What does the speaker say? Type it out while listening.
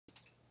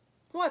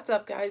What's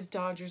up, guys?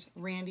 Dodgers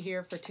Randy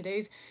here for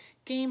today's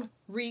game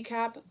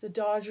recap. The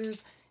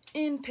Dodgers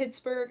in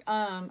Pittsburgh.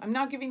 I'm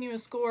not giving you a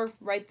score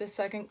right this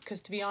second because,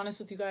 to be honest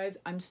with you guys,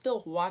 I'm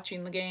still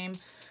watching the game.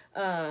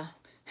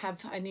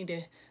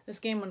 This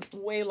game went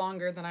way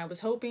longer than I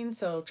was hoping,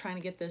 so trying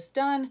to get this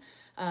done.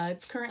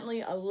 It's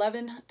currently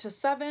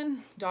 11-7.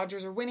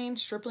 Dodgers are winning.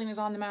 Stripling is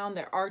on the mound.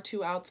 There are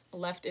 2 outs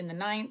left in the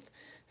 9th.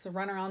 There's a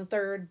runner on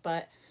third,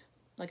 but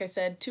like I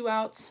said, 2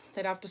 outs.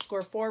 They'd have to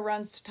score 4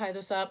 runs to tie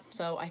this up,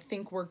 so I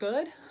think we're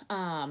good.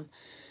 But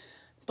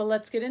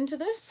let's get into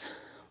this.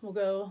 We'll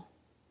go.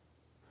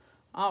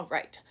 All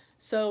right.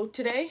 So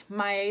today,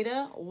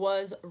 Maeda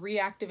was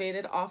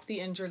reactivated off the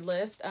injured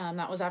list.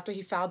 That was after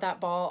he fouled that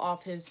ball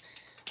off his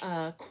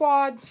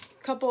quad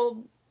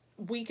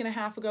week and a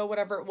half ago,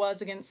 whatever it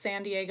was, against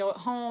San Diego at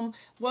home.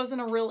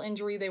 Wasn't a real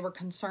injury they were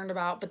concerned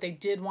about, but they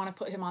did want to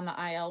put him on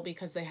the IL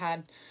because they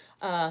had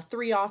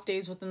 3 off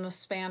days within the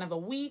span of a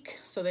week,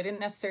 so they didn't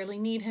necessarily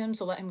need him,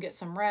 so let him get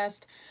some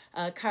rest.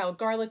 Kyle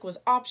Garlick was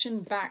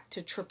optioned back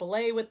to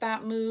AAA with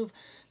that move,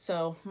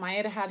 so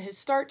Maeda had his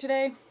start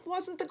today.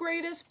 Wasn't the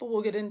greatest, but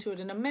we'll get into it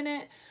in a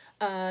minute.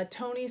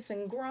 Tony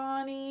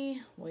Cingrani,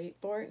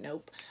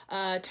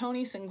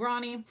 Tony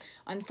Cingrani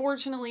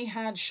unfortunately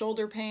had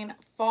shoulder pain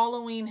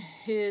following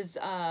his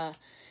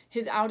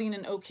outing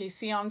in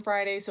OKC on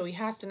Friday, so he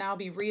has to now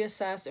be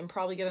reassessed and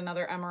probably get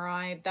another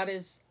MRI. That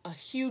is a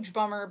huge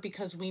bummer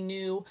because we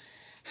knew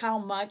how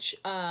much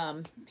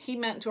he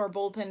meant to our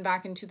bullpen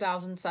back in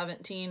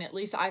 2017. At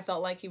least I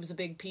felt like he was a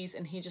big piece,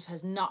 and he just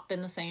has not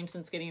been the same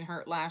since getting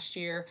hurt last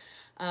year.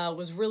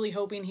 Was really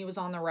hoping he was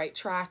on the right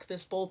track.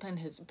 This bullpen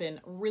has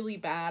been really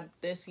bad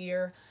this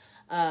year.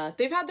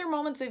 They've had their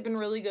moments, they've been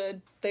really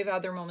good. They've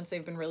had their moments,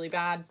 they've been really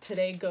bad.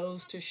 Today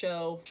goes to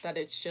show that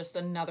it's just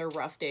another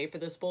rough day for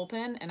this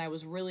bullpen, and I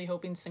was really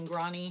hoping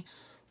Cingrani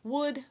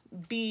would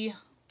be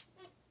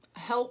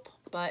help,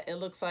 but it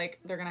looks like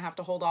they're going to have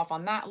to hold off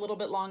on that a little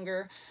bit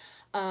longer.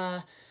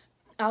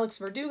 Alex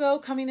Verdugo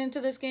coming into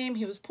this game,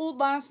 he was pulled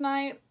last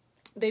night.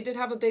 They did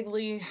have a big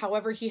lead.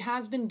 However, he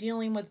has been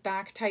dealing with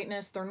back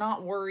tightness. They're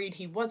not worried.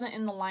 He wasn't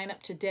in the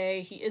lineup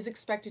today. He is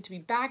expected to be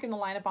back in the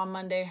lineup on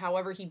Monday.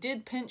 However, he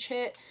did pinch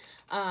hit.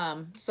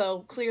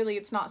 So clearly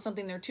it's not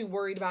something they're too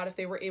worried about. If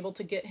they were able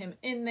to get him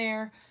in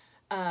there,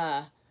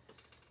 and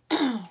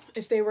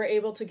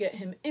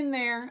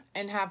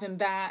have him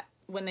bat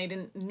when they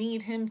didn't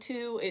need him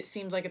to, it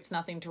seems like it's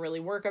nothing to really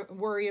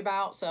worry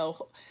about.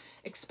 So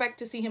expect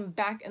to see him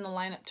back in the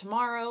lineup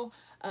tomorrow.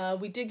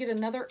 We did get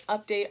another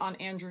update on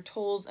Andrew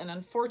Toles, and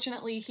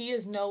unfortunately he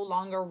is no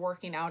longer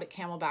working out at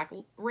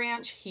Camelback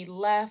Ranch. He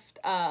left.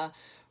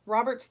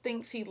 Roberts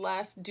thinks he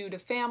left due to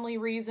family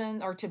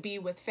reason, or to be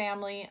with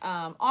family.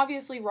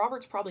 Obviously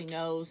Roberts probably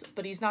knows,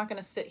 but he's not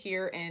going to sit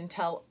here and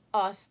tell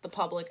us, the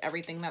public,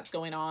 everything that's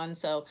going on.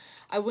 So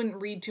I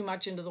wouldn't read too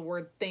much into the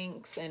word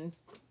thinks and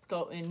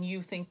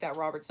you think that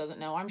Roberts doesn't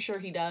know. I'm sure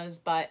he does,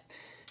 but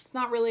it's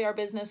not really our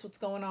business what's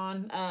going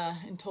on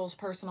in Toles'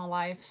 personal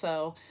life.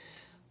 So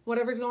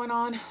whatever's going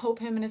on, hope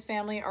him and his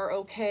family are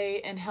okay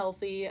and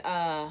healthy,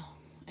 and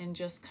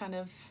just kind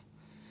of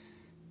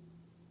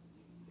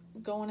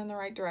going in the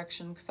right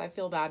direction, because I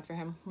feel bad for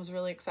him. Was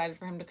really excited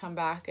for him to come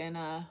back and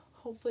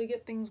hopefully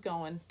get things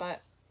going.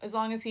 But as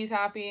long as he's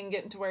happy and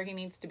getting to where he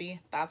needs to be,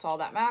 that's all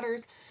that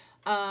matters.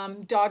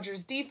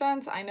 Dodgers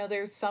defense. I know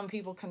there's some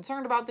people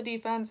concerned about the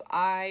defense.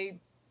 I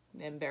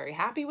am very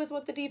happy with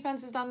what the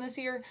defense has done this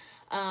year.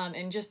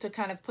 And just to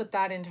kind of put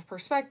that into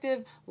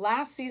perspective,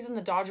 last season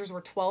the Dodgers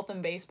were 12th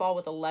in baseball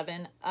with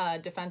 11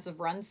 defensive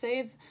run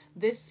saves.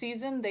 This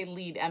season they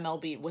lead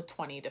MLB with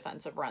 20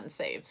 defensive run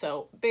saves.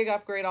 So big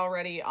upgrade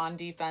already on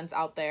defense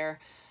out there,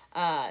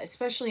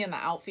 especially in the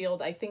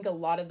outfield. I think a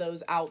lot of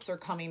those outs are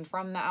coming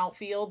from the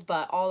outfield,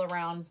 but all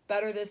around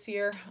better this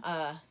year.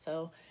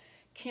 So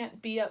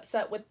can't be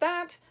upset with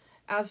that.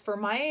 As for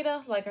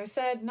Maeda, like I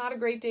said, not a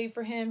great day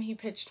for him. He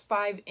pitched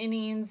 5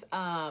 innings,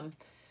 had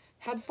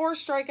 4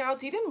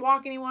 strikeouts. He didn't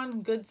walk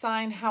anyone, good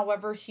sign.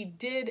 However, he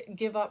did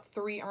give up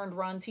 3 earned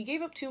runs. He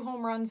gave up 2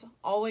 home runs,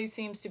 always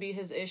seems to be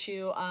his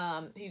issue.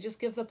 He just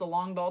gives up the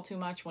long ball too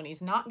much. When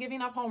he's not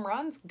giving up home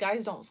runs,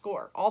 guys don't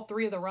score. All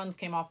 3 of the runs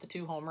came off the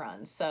 2 home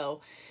runs.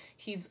 So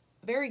he's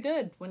very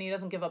good when he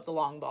doesn't give up the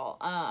long ball.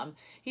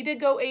 He did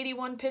go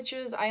 81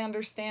 pitches. I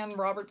understand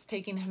Roberts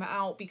taking him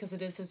out because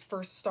it is his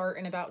first start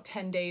in about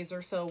 10 days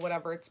or so,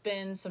 whatever it's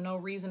been. So no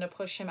reason to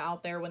push him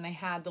out there when they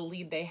had the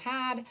lead they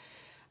had.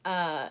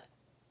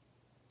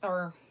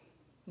 Or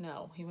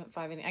no, he went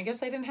 5 innings. I guess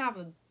they didn't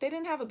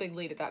have a big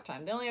lead at that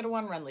time. They only had a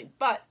 1-run lead.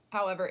 But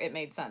however, it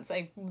made sense.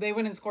 They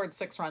went and scored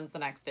 6 runs the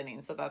next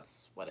inning, so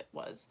that's what it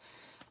was.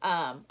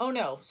 Oh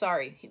no,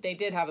 sorry. They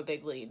did have a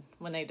big lead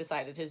when they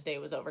decided his day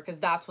was over, because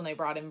that's when they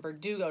brought in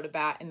Verdugo to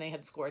bat and they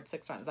had scored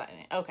 6 runs that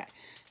inning. Okay,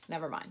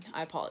 never mind.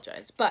 I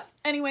apologize. But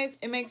anyways,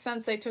 it makes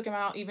sense they took him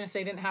out even if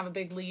they didn't have a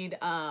big lead.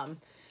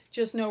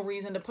 Just no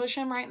reason to push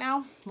him right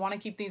now. Want to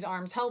keep these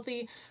arms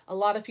healthy. A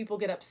lot of people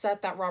get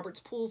upset that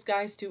Roberts pulls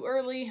guys too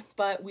early,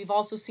 but we've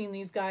also seen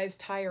these guys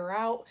tire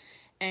out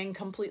and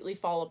completely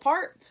fall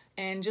apart.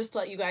 And just to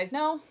let you guys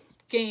know,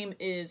 game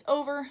is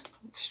over.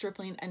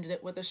 Stripling ended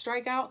it with a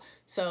strikeout.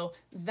 So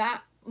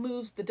that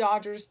moves the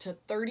Dodgers to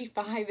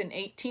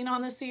 35-18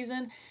 on the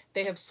season.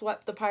 They have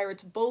swept the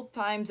Pirates both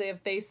times they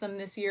have faced them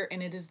this year,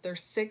 and it is their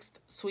 6th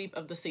sweep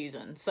of the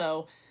season.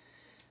 So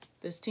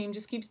this team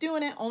just keeps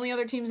doing it. Only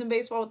other teams in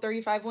baseball with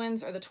 35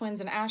 wins are the Twins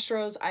and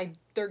Astros.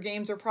 Their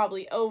games are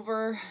probably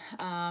over,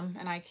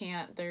 and I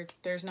can't,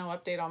 there's no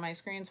update on my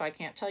screen, so I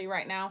can't tell you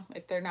right now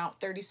if they're now at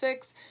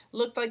 36.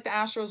 Looked like the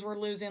Astros were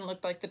losing,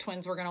 looked like the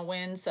Twins were going to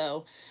win,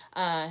 so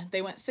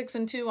they went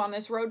 6-2 on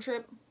this road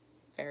trip.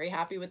 Very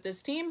happy with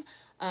this team,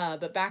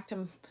 but back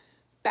to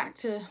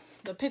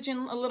the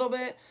pitching a little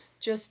bit.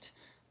 Just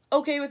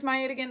okay with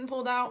Maeda getting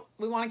pulled out.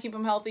 We want to keep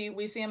him healthy.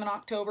 We see him in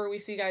October. We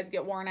see guys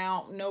get worn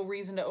out. No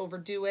reason to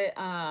overdo it.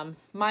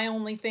 My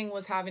only thing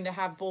was having to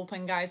have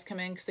bullpen guys come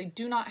in because they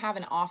do not have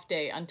an off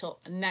day until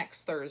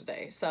next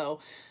Thursday. So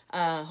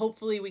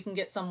hopefully we can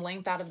get some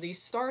length out of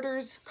these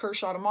starters.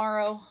 Kershaw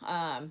tomorrow,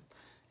 and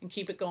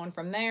keep it going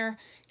from there.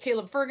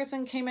 Caleb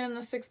Ferguson came in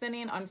the 6th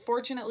inning.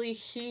 Unfortunately,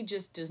 he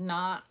just does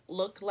not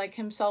look like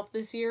himself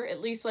this year,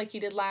 at least like he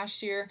did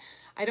last year.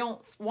 I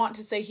don't want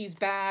to say he's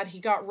bad. He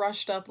got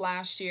rushed up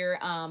last year,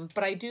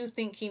 but I do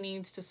think he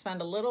needs to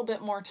spend a little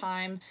bit more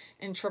time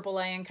in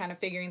AAA and kind of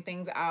figuring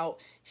things out.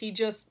 He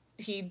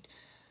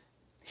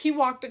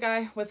walked a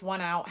guy with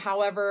 1 out.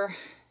 However,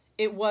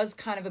 it was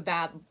kind of a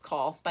bad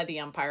call by the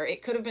umpire.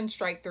 It could have been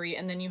strike 3,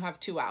 and then you have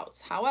 2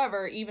 outs.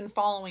 However, even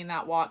following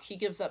that walk, he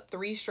gives up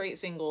 3 straight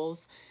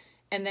singles,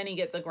 and then he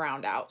gets a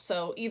ground out.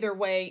 So either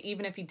way,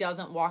 even if he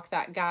doesn't walk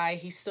that guy,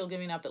 he's still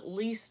giving up at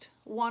least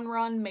 1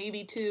 run,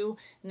 maybe 2,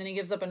 and then he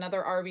gives up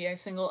another RBI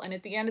single. And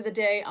at the end of the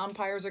day,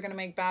 umpires are going to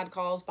make bad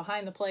calls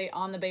behind the plate,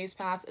 on the base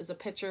paths. As a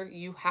pitcher,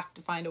 you have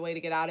to find a way to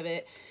get out of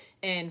it.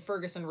 And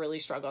Ferguson really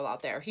struggled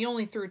out there. He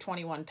only threw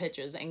 21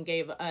 pitches and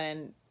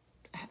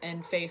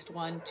faced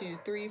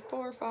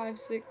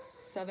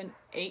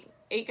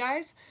 8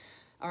 guys.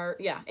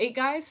 8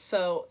 guys.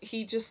 So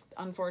he just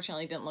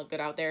unfortunately didn't look good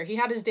out there. He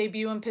had his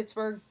debut in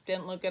Pittsburgh,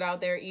 didn't look good out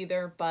there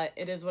either, but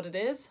it is what it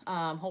is.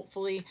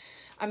 Hopefully,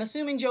 I'm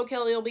assuming Joe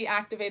Kelly will be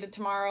activated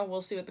tomorrow.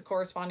 We'll see what the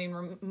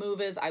corresponding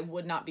move is. I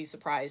would not be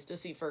surprised to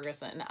see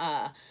Ferguson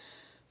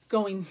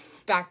going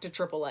back to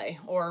AAA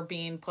or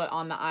being put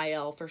on the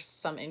IL for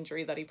some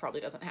injury that he probably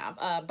doesn't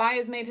have.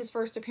 Baez made his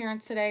first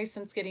appearance today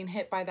since getting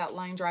hit by that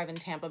line drive in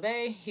Tampa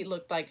Bay. He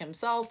looked like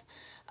himself.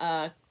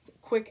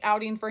 Quick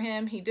outing for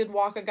him. He did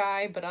walk a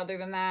guy, but other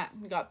than that,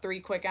 he got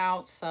 3 quick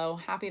outs. So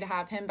happy to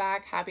have him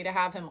back. Happy to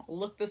have him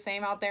look the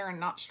same out there and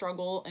not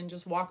struggle and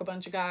just walk a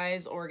bunch of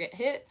guys or get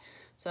hit.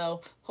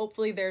 So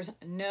hopefully there's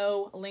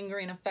no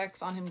lingering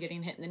effects on him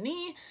getting hit in the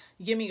knee.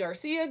 Yimi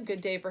Garcia,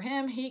 good day for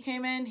him. He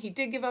came in. He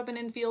did give up an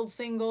infield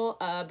single,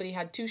 but he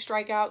had 2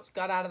 strikeouts,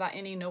 got out of that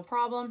inning, no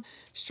problem.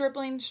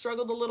 Stripling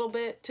struggled a little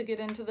bit to get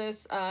into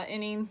this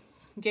inning.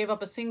 Gave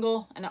up a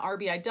single and an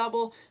RBI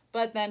double,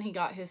 but then he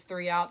got his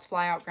 3 outs,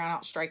 fly out, ground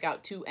out,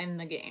 strikeout to end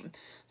the game.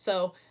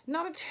 So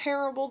not a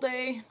terrible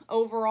day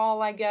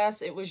overall, I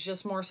guess. It was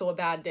just more so a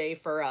bad day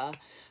for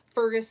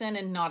Ferguson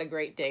and not a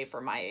great day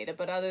for Maeda.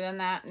 But other than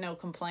that, no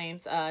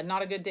complaints.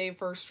 Not a good day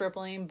for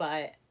Stripling,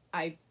 but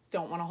I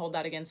don't want to hold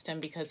that against him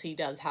because he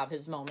does have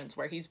his moments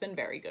where he's been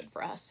very good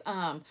for us.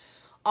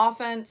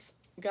 Offense,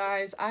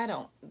 guys,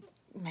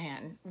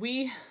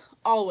 we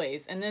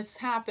always, and this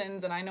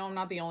happens, and I know I'm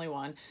not the only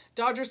one,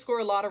 Dodgers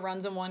score a lot of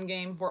runs in one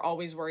game. We're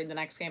always worried the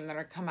next game they're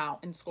going to come out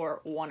and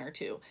score 1 or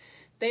 2.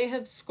 They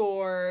have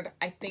scored,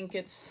 I think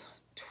it's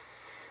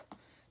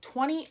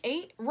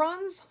 28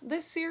 runs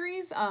this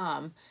series.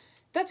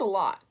 That's a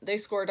lot. They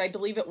scored, I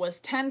believe it was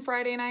 10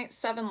 Friday night,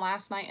 7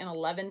 last night, and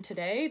 11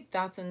 today.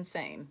 That's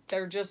insane.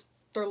 They're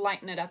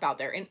lighting it up out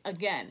there. And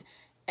again,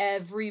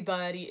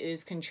 everybody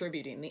is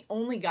contributing. The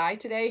only guy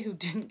today who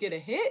didn't get a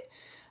hit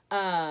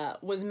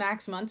was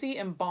Max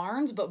Muncy and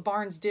Barnes, but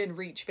Barnes did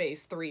reach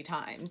base 3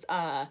 times.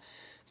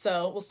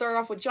 So we'll start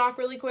off with Joc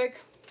really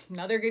quick.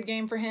 Another good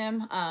game for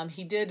him.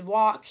 He did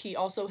walk. He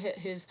also hit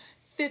his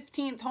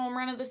 15th home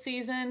run of the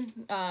season,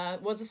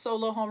 was a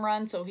solo home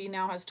run, so he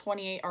now has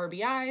 28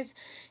 RBIs.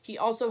 He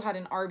also had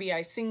an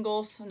RBI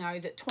single, so now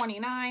he's at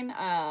 29,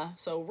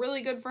 so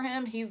really good for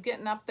him. He's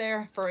getting up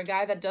there. For a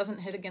guy that doesn't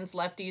hit against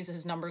lefties,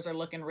 his numbers are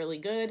looking really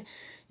good.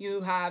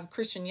 You have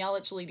Christian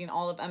Yelich leading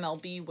all of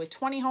MLB with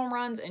 20 home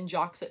runs, and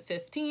Joc's at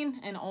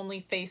 15 and only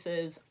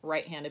faces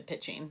right-handed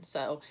pitching.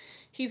 So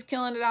he's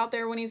killing it out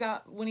there when he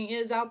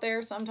is out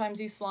there. Sometimes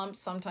he slumps,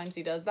 sometimes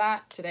he does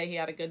that. Today he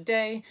had a good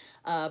day.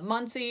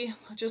 Muncy,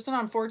 just an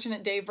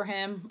unfortunate day for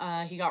him.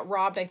 He got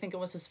robbed. I think it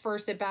was his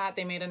first at bat.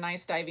 They made a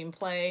nice diving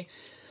play.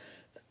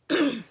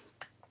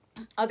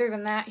 Other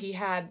than that, he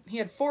had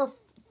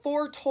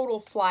four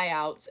total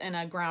flyouts and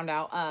a ground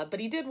out, but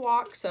he did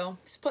walk, so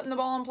he's putting the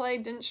ball in play,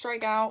 didn't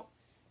strike out.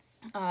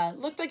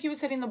 Looked like he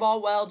was hitting the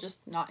ball well,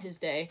 just not his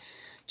day.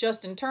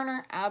 Justin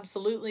Turner,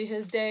 absolutely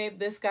his day.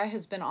 This guy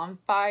has been on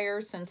fire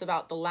since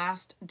about the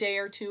last day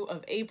or 2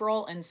 of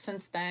April, and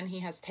since then he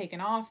has taken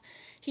off.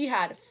 He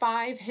had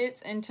 5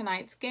 hits in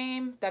tonight's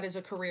game. That is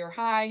a career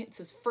high. It's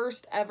his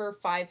first ever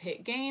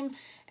 5-hit game.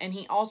 And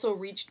he also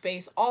reached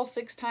base all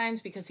 6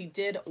 times because he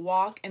did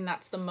walk, and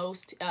that's the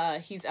most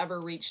he's ever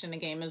reached in a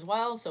game as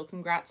well. So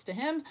congrats to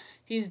him.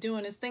 He's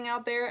doing his thing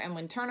out there, and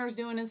when Turner's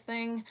doing his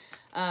thing,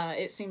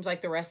 it seems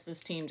like the rest of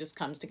this team just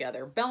comes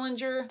together.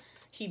 Bellinger,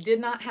 he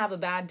did not have a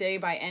bad day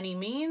by any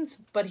means,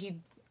 but he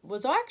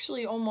was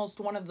actually almost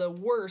one of the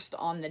worst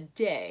on the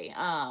day.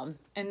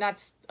 And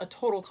that's a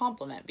total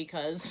compliment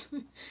because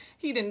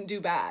he didn't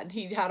do bad.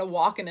 He had a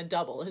walk and a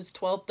double, his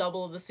 12th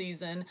double of the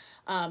season.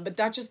 But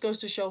that just goes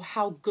to show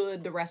how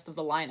good the rest of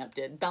the lineup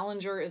did.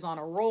 Bellinger is on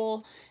a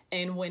roll,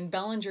 and when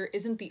Bellinger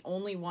isn't the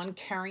only one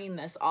carrying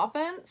this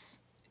offense,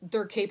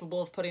 they're capable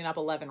of putting up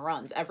 11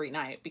 runs every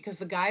night, because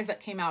the guys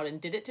that came out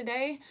and did it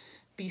today,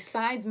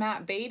 besides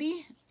Matt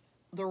Beaty,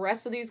 the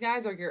rest of these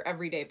guys are your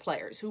everyday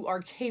players who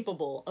are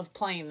capable of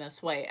playing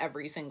this way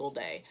every single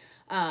day.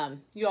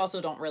 You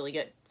also don't really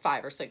get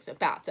 5 or 6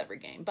 at-bats every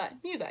game, but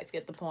you guys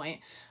get the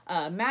point.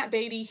 Matt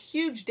Beaty,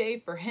 huge day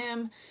for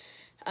him.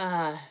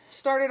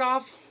 Started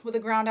off with a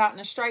ground out and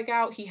a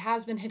strikeout. He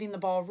has been hitting the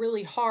ball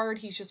really hard.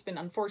 He's just been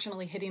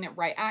unfortunately hitting it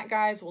right at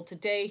guys. Well,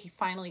 today he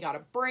finally got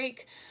a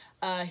break.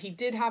 He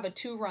did have a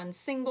 2-run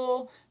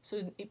single,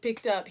 so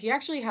he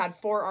actually had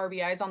 4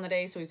 RBIs on the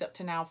day, so he's up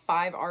to now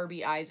 5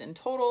 RBIs in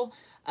total.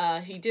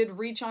 He did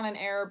reach on an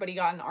error, but he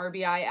got an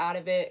RBI out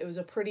of it. It was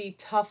a pretty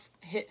tough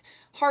hit,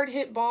 hard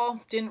hit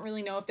ball. Didn't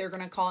really know if they were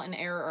going to call it an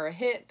error or a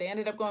hit. They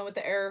ended up going with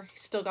the error. He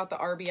still got the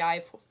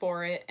RBI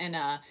for it, and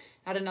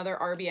had another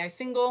RBI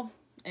single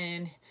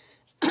and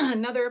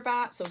another at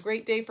bat. So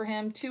great day for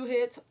him. 2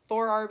 hits,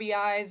 4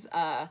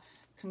 RBIs.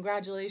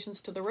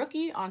 Congratulations to the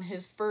rookie on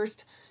his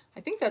first, I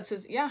think that's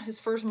his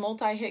first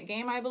multi-hit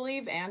game, I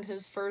believe, and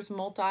his first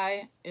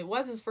multi-RBI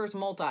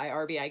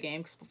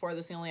game, because before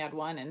this he only had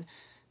 1, and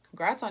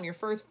congrats on your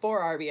first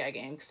 4 RBI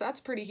game, because that's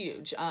pretty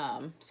huge.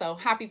 So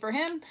happy for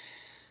him.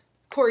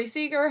 Corey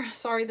Seager,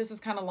 sorry this is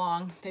kind of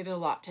long. They did a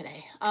lot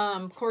today.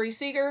 Corey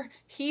Seager,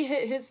 he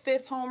hit his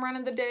 5th home run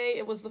of the day.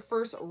 It was the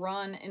first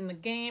run in the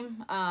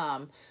game.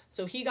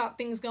 So he got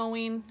things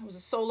going. It was a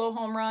solo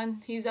home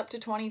run. He's up to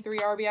 23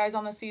 RBIs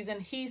on the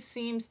season. He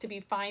seems to be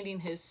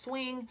finding his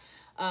swing.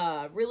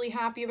 Really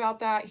happy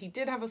about that. He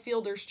did have a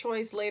fielder's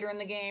choice later in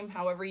the game.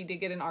 However, he did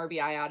get an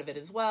RBI out of it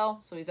as well.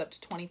 So he's up to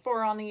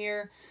 24 on the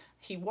year.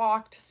 He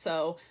walked,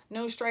 so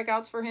no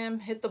strikeouts for him.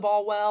 Hit the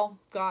ball well.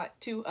 Got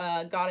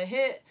a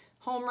hit,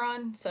 home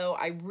run. So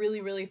I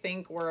really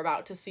think we're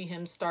about to see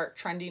him start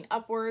trending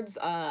upwards,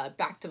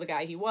 back to the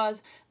guy he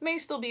was. May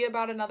still be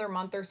about another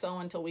month or so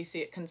until we see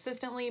it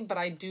consistently, but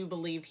I do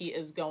believe he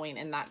is going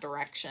in that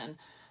direction.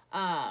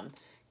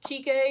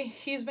 Kike,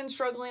 he's been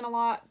struggling a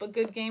lot, but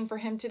good game for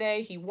him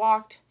today. He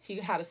walked, he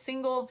had a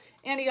single,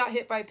 and he got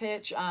hit by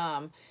pitch.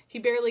 He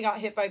barely got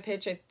hit by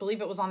pitch. I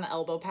believe it was on the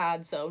elbow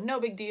pad, so no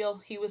big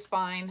deal. He was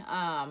fine.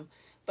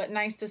 But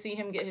nice to see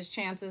him get his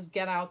chances,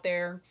 get out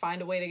there,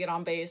 find a way to get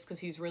on base, because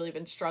he's really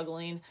been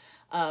struggling.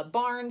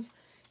 Barnes,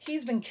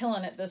 he's been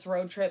killing it this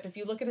road trip. If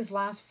you look at his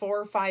last 4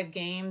 or 5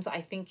 games,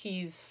 I think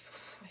he's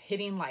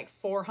hitting like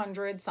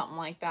 400, something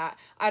like that.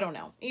 I don't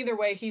know. Either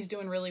way, he's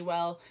doing really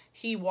well.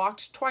 He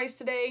walked twice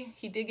today.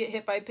 He did get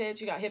hit by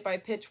pitch. He got hit by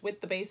pitch with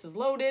the bases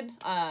loaded.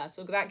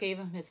 So that gave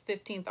him his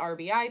 15th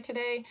RBI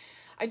today.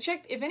 I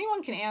checked, if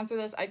anyone can answer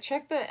this, I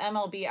checked the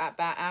MLB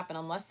at-bat app, and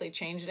unless they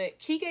changed it,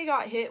 Kike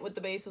got hit with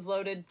the bases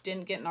loaded,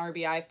 didn't get an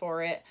RBI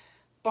for it.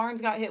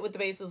 Barnes got hit with the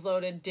bases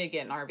loaded, did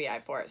get an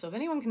RBI for it. So if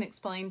anyone can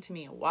explain to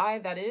me why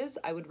that is,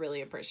 I would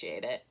really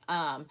appreciate it.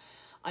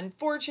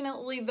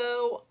 Unfortunately,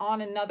 though,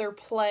 on another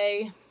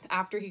play,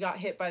 after he got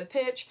hit by the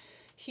pitch,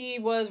 he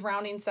was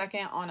rounding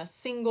second on a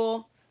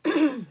single,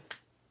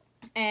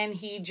 and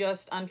he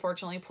just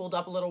unfortunately pulled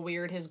up a little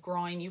weird. His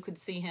groin, you could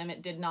see him,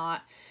 it did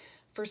not.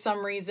 For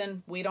some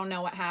reason, we don't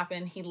know what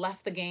happened. He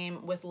left the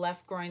game with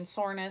left groin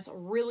soreness,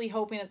 really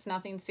hoping it's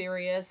nothing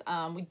serious.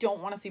 We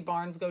don't want to see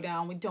Barnes go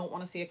down. We don't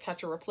want to see a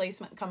catcher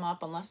replacement come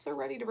up unless they're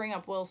ready to bring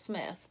up Will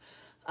Smith.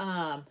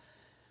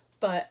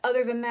 But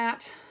other than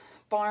that,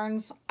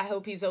 Barnes, I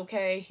hope he's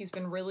okay. He's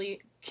been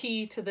really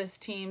key to this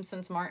team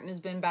since Martin has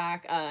been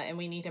back, and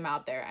we need him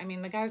out there. I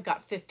mean, the guy's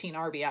got 15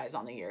 RBIs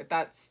on the year.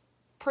 That's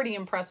pretty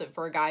impressive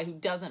for a guy who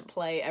doesn't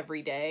play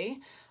every day,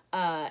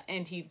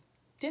 and he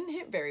didn't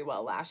hit very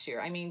well last year.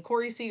 I mean,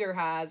 Corey Seager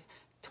has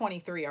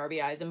 23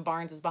 RBIs, and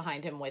Barnes is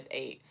behind him with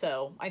 8,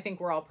 so I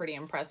think we're all pretty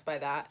impressed by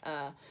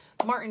that.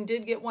 Martin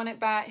did get 1 at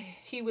bat.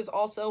 He was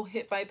also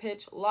hit by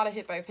pitch. A lot of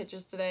hit by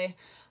pitches today.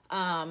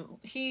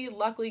 He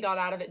luckily got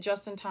out of it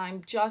just in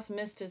time, just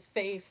missed his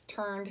face,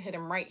 turned, hit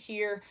him right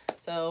here.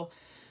 So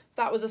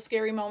that was a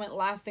scary moment.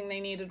 Last thing they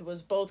needed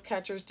was both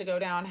catchers to go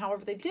down.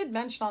 However, they did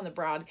mention on the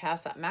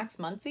broadcast that Max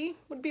Muncy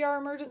would be our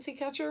emergency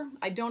catcher.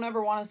 I don't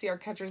ever want to see our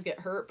catchers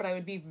get hurt, but I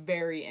would be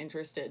very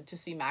interested to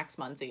see Max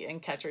Muncy in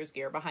catcher's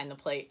gear behind the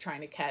plate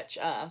trying to catch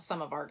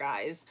some of our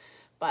guys.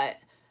 But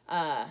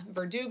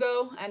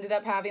Verdugo ended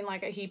up having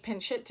he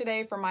pinch hit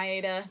today for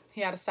Maeda.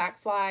 He had a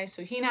sac fly,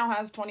 so he now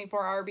has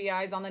 24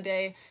 RBIs on the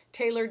day.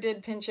 Taylor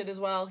did pinch hit as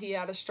well. He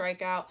had a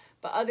strikeout.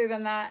 But other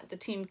than that, the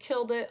team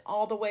killed it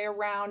all the way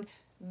around.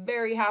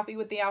 Very happy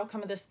with the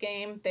outcome of this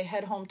game. They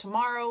head home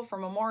tomorrow for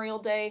Memorial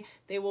Day.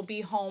 They will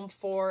be home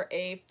for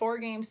a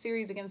 4-game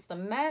series against the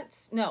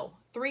Mets. No,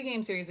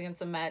 3-game series against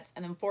the Mets,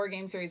 and then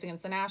 4-game series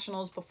against the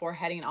Nationals before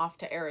heading off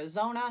to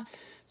Arizona.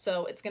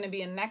 So it's going to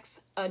be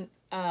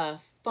a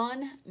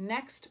fun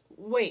next.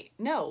 Wait,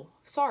 no,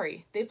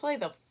 sorry. They play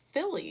the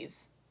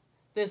Phillies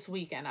this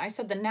weekend. I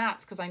said the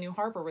Nats because I knew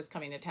Harper was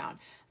coming to town.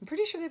 I'm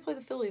pretty sure they play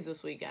the Phillies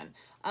this weekend.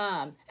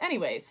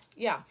 Anyways,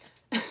 yeah.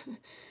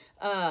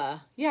 Yeah,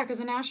 because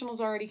the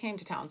Nationals already came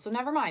to town, so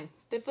never mind.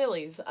 The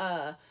Phillies.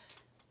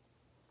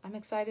 I'm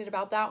excited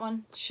about that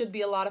one. Should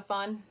be a lot of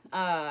fun.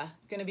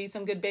 Gonna be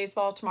some good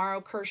baseball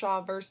tomorrow.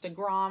 Kershaw versus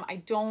DeGrom.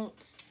 I don't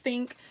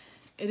think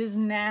it is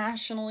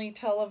nationally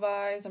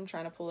televised. I'm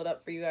trying to pull it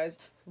up for you guys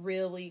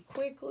really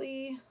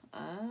quickly.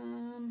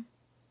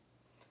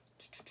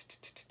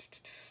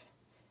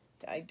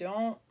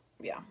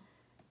 Yeah.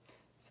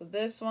 So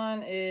this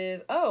one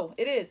is, oh,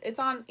 it is. It's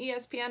on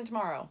ESPN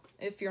tomorrow,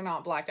 if you're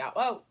not blacked out.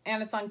 Oh,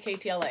 and it's on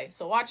KTLA.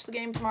 So watch the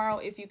game tomorrow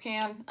if you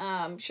can.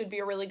 Should be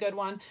a really good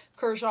one.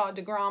 Kershaw,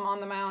 DeGrom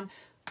on the mound.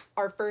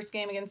 Our first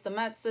game against the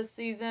Mets this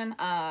season.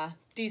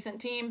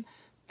 Decent team.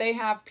 They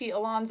have Pete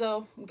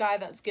Alonso, guy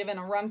that's given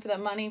a run for the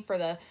money for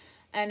the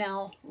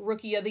NL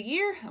Rookie of the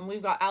Year. And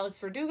we've got Alex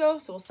Verdugo,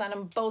 so we'll send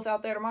them both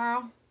out there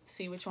tomorrow.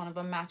 See which one of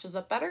them matches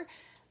up better.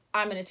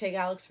 I'm going to take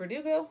Alex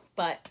Verdugo,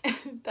 but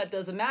that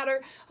doesn't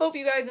matter. Hope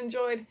you guys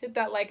enjoyed. Hit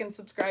that like and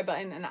subscribe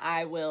button, and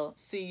I will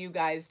see you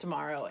guys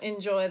tomorrow.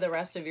 Enjoy the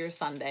rest of your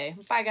Sunday.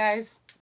 Bye, guys.